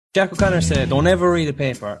Jack O'Connor said, don't ever read a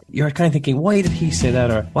paper. You're kind of thinking, why did he say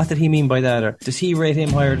that? Or what did he mean by that? Or does he rate him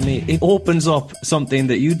higher than me? It opens up something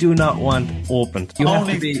that you do not want opened. The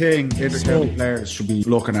only thing inter-county players should be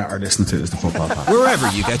looking at or listening to is the football pod. Wherever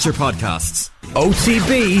you get your podcasts.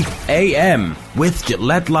 OTB AM with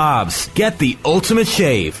Gillette Labs. Get the ultimate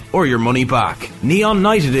shave or your money back. Neon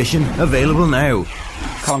Night Edition available now.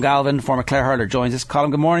 Colm Galvin, former Clare hurler, joins us.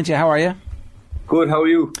 Colm, good morning to you. How are you? Good, how are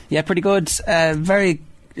you? Yeah, pretty good. Very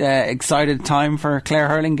excited time for Clare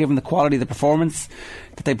hurling, given the quality of the performance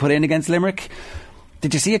that they put in against Limerick.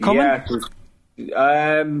 Did you see it coming?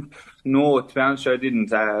 Yeah, no, to be honest, I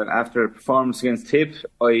didn't. After the performance against Tip,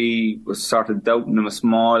 I was sort of doubting them a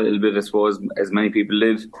little bit, I suppose, as many people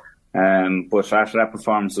did. But after that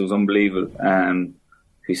performance, it was unbelievable.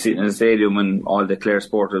 If sitting in the stadium and all the Clare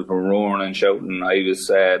supporters were roaring and shouting, I was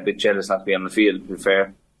a bit jealous not to be on the field, to be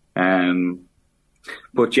fair.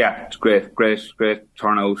 But yeah, it's great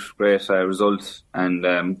turnout, great result,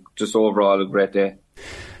 and just overall a great day.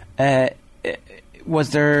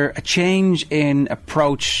 Was there a change in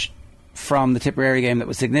approach from the Tipperary game that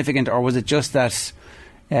was significant, or was it just that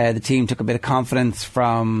the team took a bit of confidence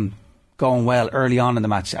from going well early on in the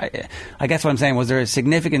match? I guess what I'm saying, was there a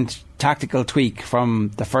significant tactical tweak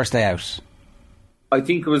from the first day out? I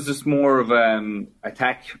think it was just more of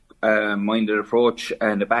attack minded approach,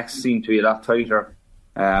 and the backs seemed to be a lot tighter,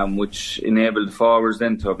 which enabled the forwards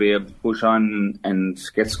then to be able to push on and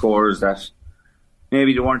get scores that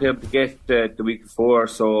maybe they weren't able to get the week before.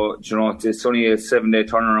 So, you know, it's only a 7-day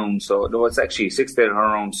turnaround, so no, it's actually a 6-day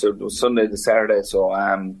turnaround, so it was Sunday to Saturday. So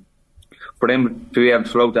for them to be able to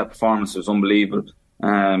float that performance was unbelievable.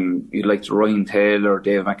 You'd like to Ryan Taylor,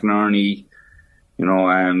 Dave McInerney, you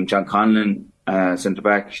know, John Conlon, centre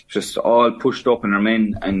back, just all pushed up in their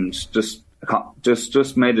men, and just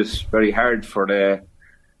made it very hard for the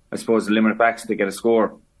Limerick backs to get a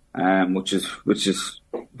score, which is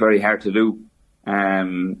very hard to do.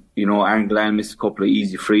 You know, Aaron Glenn missed a couple of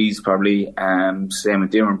easy frees, probably. Same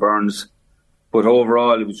with Darren Burns. But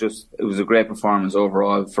overall, it was a great performance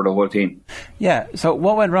overall for the whole team. Yeah. So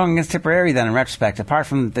what went wrong against Tipperary then, in retrospect, apart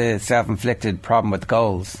from the self-inflicted problem with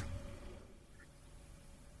goals?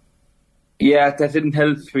 Yeah, that didn't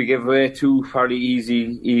help. We gave away two fairly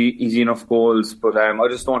easy enough goals, but I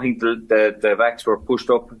just don't think the backs were pushed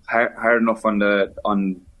up hard enough on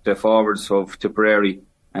the forwards of Tipperary.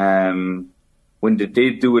 When they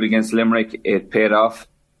did do it against Limerick, it paid off.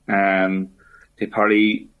 They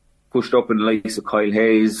probably pushed up in the likes of Kyle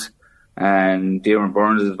Hayes and Darren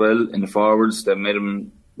Burns as well in the forwards. That made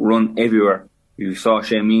them run everywhere. You saw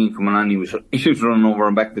Shane Mean coming on; he was running over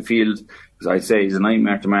and back the field. Because I'd say he's a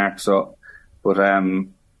nightmare to mark. So. But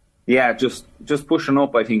yeah, just pushing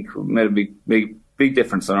up, I think, made a big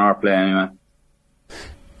difference in our play anyway.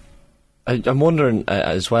 I'm wondering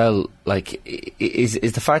as well, like, is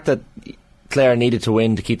the fact that Clare needed to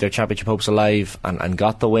win to keep their championship hopes alive and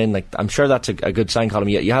got the win, like, I'm sure that's a good sign, Colm.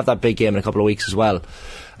 You have that big game in a couple of weeks as well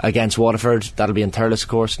against Waterford. That'll be in Thurles, of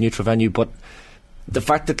course, neutral venue. But the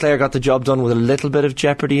fact that Clare got the job done with a little bit of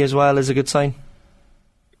jeopardy as well is a good sign.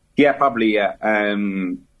 Yeah, probably. Yeah.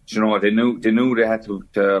 You know, they knew they had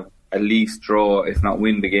to at least draw, if not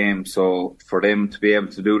win the game. So for them to be able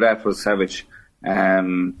to do that was savage.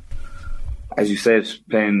 As you said,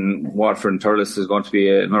 playing Waterford and Thurles is going to be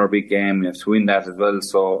another big game. You have to win that as well.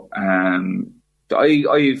 So I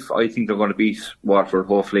think they're going to beat Waterford,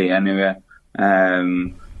 hopefully, anyway.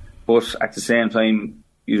 But at the same time,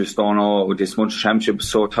 you just don't know, with this Munster Championship is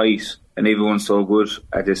so tight and everyone's so good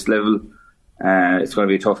at this level. It's going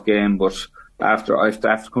to be a tough game, but after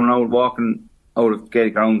coming out, walking out of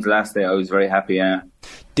Gaelic grounds last day, I was very happy.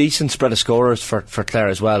 Decent spread of scorers for Clare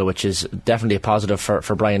as well, which is definitely a positive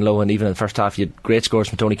for Brian Lowe. And even in the first half, you had great scores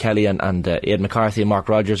from Tony Kelly and Aidan McCarthy and Mark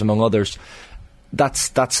Rogers, among others.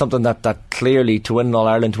 That's something that clearly, to win All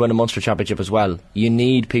Ireland, to win a Munster Championship as well, you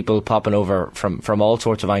need people popping over from all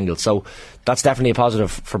sorts of angles. So that's definitely a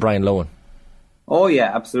positive for Brian Lowe. Oh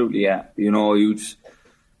yeah, absolutely, yeah. You know,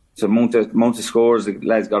 the amount of scores the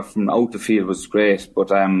lads got from out the field was great,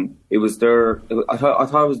 but it was I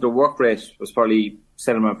thought it was their work rate was probably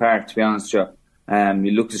set them apart, to be honest with you.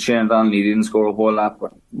 You looked at Shane Donnelly, he didn't score a whole lot,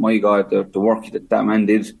 but my God, the work that man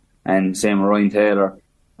did, and same with Ryan Taylor.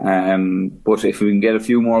 But if we can get a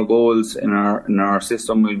few more goals in our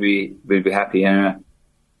system, we'll be happy anyway.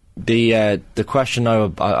 The question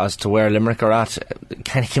now as to where Limerick are at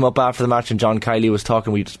kind of came up after the match, and John Kiley was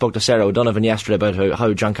talking. We spoke to Sarah O'Donovan yesterday about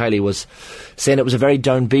how John Kiley was saying it was a very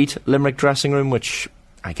downbeat Limerick dressing room, which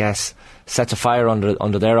I guess sets a fire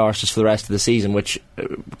under their arses for the rest of the season, which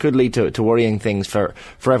could lead to worrying things for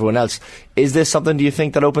everyone else. Is this something, do you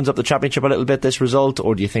think, that opens up the Championship a little bit, this result,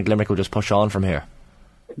 or do you think Limerick will just push on from here?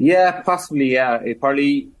 Yeah, possibly, yeah. It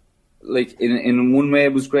probably, like, in one way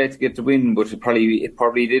it was great to get the win, but it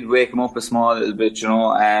probably did wake him up a small little bit, you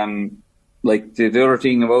know. Like, the other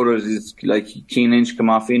thing about it is, like, Cian Lynch came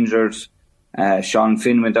off injured, Sean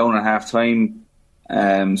Finn went down at half-time,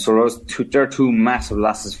 so there are two massive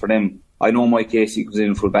losses for them. I know Mike Casey comes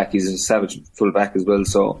in full back, he's a savage full back as well,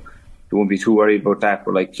 so you won't be too worried about that,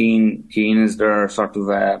 but like, Cian is their sort of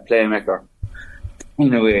playmaker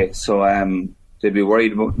in a way, so they'd be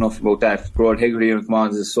worried enough about that. Broad Hegarty come on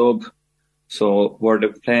as a sub, so were they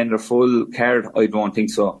playing their full card? I don't think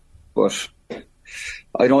so, but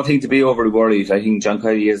I don't think to be overly worried. I think John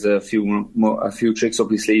Kiley has a few tricks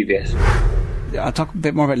up his sleeve yet. I'll talk a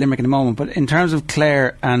bit more about Limerick in a moment, but in terms of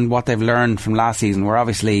Clare and what they've learned from last season, where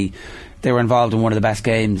obviously they were involved in one of the best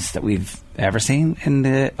games that we've ever seen in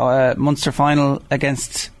the Munster final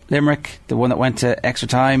against Limerick, the one that went to extra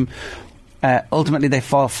time. Ultimately they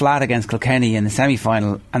fall flat against Kilkenny in the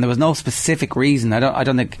semi-final, and there was no specific reason. I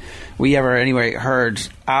don't think we ever anyway heard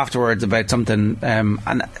afterwards about something,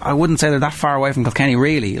 and I wouldn't say they're that far away from Kilkenny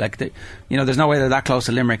really. Like, there's no way they're that close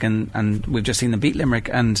to Limerick, and we've just seen them beat Limerick.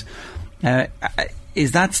 And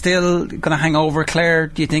is that still going to hang over Clare,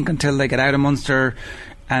 do you think, until they get out of Munster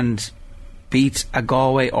and beat a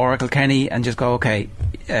Galway or a Kilkenny and just go, okay,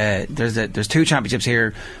 there's two championships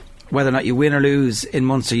here. Whether or not you win or lose in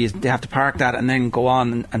Munster, they have to park that and then go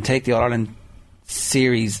on and take the All-Ireland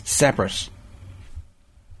series separate.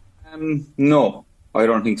 No, I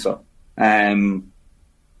don't think so. Brian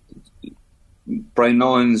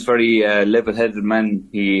Nolan's very level-headed man.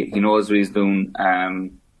 He knows what he's doing.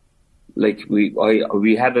 Like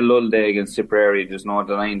we had a lull day against Tipperary. There's no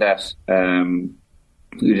denying that.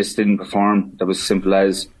 We just didn't perform. That was simple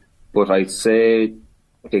as. But I'd say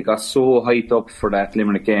they got so hyped up for that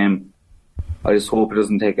Limerick game. I just hope it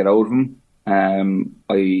doesn't take it out of them.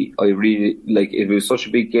 I really, like, it was such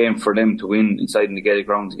a big game for them to win inside in the Gaelic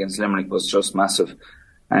grounds against Limerick was just massive.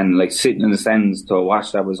 And like sitting in the stands to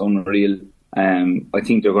watch that was unreal. I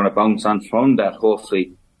think they're going to bounce on from that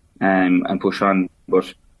hopefully, and push on.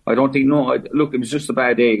 But I don't think, look, it was just a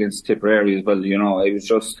bad day against Tipperary as well. You know, it was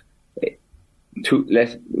just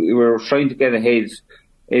we were trying to get ahead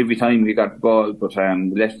every time we got the ball, but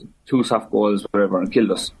we left two soft goals, whatever, and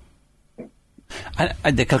killed us.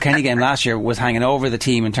 And the Kilkenny game last year was hanging over the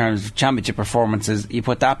team in terms of championship performances. You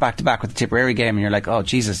put that back to back with the Tipperary game and you're like, oh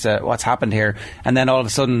Jesus, what's happened here? And then all of a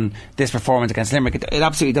sudden this performance against Limerick, it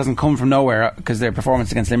absolutely doesn't come from nowhere, because their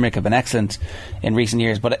performance against Limerick have been excellent in recent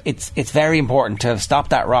years, but it's very important to stop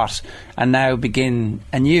that rot and now begin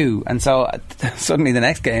anew. And so suddenly the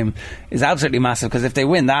next game is absolutely massive, because if they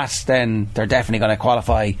win that, then they're definitely going to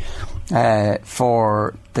qualify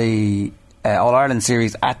for the All-Ireland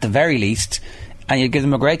series at the very least, and you give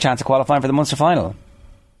them a great chance of qualifying for the Munster final.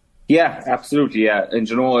 Yeah, absolutely, yeah. And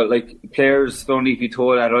you know, like, players don't need to be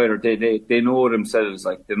told that either. They know themselves,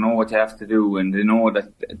 like, they know what they have to do, and they know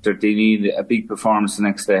that they need a big performance the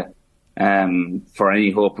next day for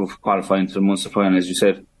any hope of qualifying to the Munster final, as you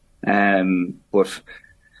said. But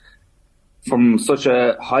from such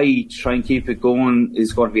a high, to try and keep it going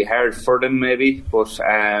is going to be hard for them, maybe. But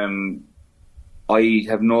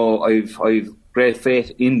I've great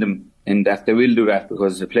faith in them, in that they will do that,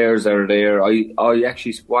 because the players are there. I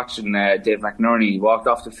actually watching Dave McNerney walked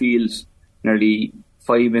off the field nearly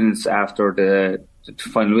 5 minutes after the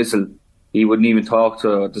final whistle. He wouldn't even talk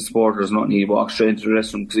to the supporters, nothing. He walked straight into the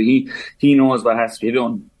restroom, because he knows what has to be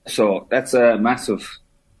done. So that's a massive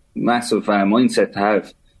mindset to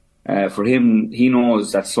have. For him, he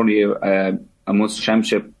knows that's only a Munster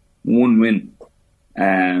Championship, one win.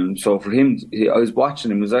 So for him, I was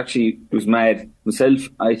watching him, it was mad. Myself,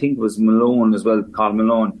 I think it was Malone as well, Colm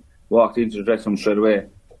Malone, walked into the dressing room straight away.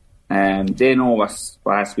 They know what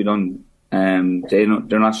has to be done.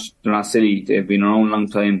 They're not silly. They've been around a long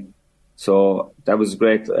time. So that was a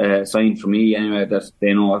great sign for me anyway, that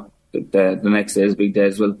they know that the next day is a big day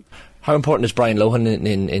as well. How important is Brian Lohan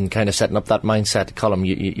in kind of setting up that mindset, Colm?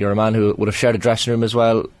 You're a man who would have shared a dressing room as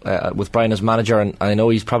well with Brian as manager, and I know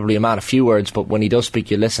he's probably a man of few words, but when he does speak,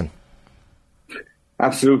 you listen.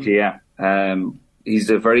 Absolutely, yeah. He's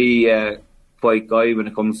a very quiet guy when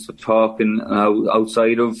it comes to talking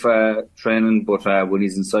outside of training, but when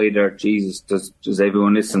he's inside there, Jesus, does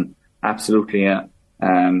everyone listen? Absolutely, yeah.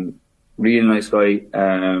 Really nice guy.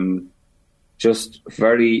 Just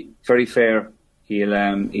very, very fair.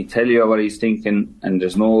 He'll tell you what he's thinking, and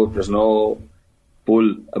there's no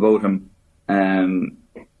bull about him.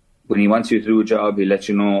 when he wants you to do a job, he'll let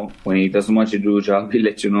you know. When he doesn't want you to do a job, he'll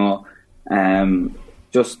let you know.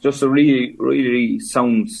 Just a really, really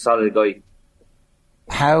sound, solid guy.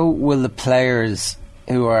 How will the players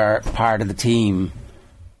who are part of the team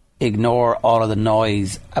ignore all of the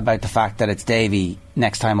noise about the fact that it's Davy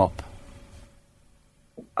next time up?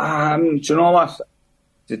 Do you know what?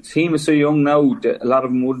 The team is so young now that a lot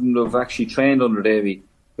of them wouldn't have actually trained under Davy.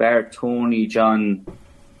 Bar Tony, John,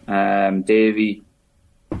 Davy,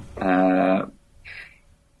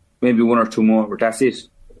 maybe one or two more, but that's it.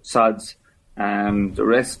 Sods. The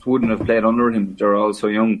rest wouldn't have played under him. They're all so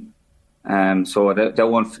young. So that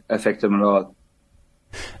won't affect them at all.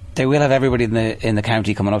 They will have everybody in the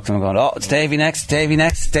county coming up to them and going, "Oh, it's Davy next, Davy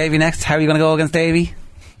next, Davy next. How are you going to go against Davy?"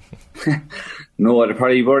 No, they're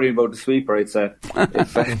probably worried about the sweeper. It's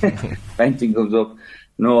if anything comes up.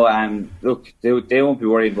 No, look, they won't be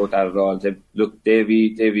worried about that at all.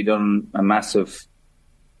 Davy done a massive,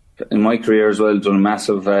 in my career as well, done a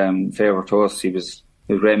massive favour to us. He was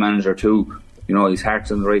a great manager too. You know, his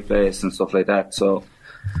heart's in the right place and stuff like that. So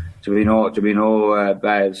to be no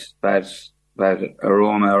bad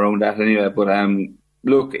aroma around that anyway. But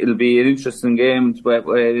look, it'll be an interesting game. They're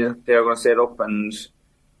going to set up, and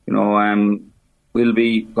you know, we'll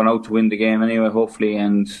be going out to win the game anyway, hopefully.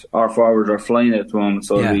 And our forwards are flying at the moment,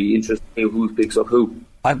 so it'll be interesting to see who picks up who.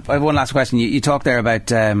 I have one last question. You talked there about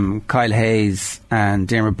Kyle Hayes and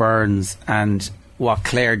Dermot Burns and what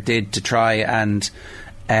Clare did to try and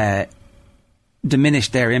diminish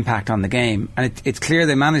their impact on the game, and it's clear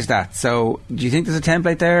they managed that. So do you think there's a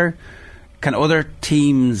template there? Can other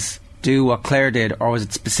teams do what Clare did, or was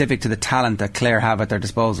it specific to the talent that Clare have at their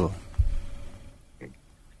disposal?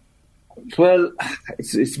 Well,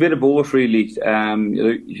 it's a bit of both really.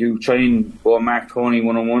 You try and go Mark Tony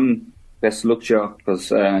 1-on-1, best of luck to you, because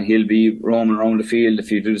he'll be roaming around the field.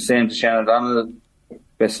 If you do the same to Shannon Donald,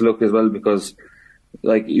 best of luck as well, because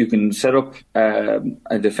like you can set up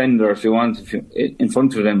a defender if you want in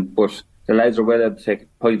front of them, but the lads are well able to take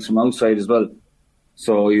points from outside as well.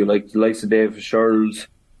 So you like the likes of Dave Sherrills,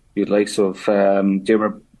 you likes of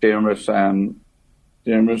Dermot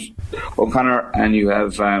O'Connor, and you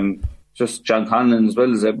have just John Conlon as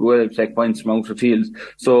well, as well able to take points from out of the field.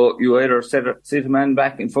 So you either sit a man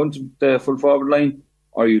back in front of the full forward line,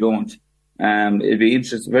 or you don't. It'll be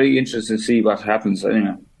very interesting to see what happens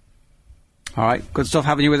anyway. All right, good stuff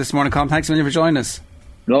having you with us this morning, Colm. Thanks a million for joining us.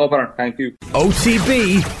 No bother, thank you.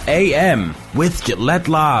 OTB AM with Gillette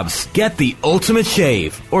Labs. Get the ultimate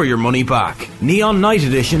shave or your money back. Neon Night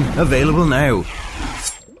Edition available now.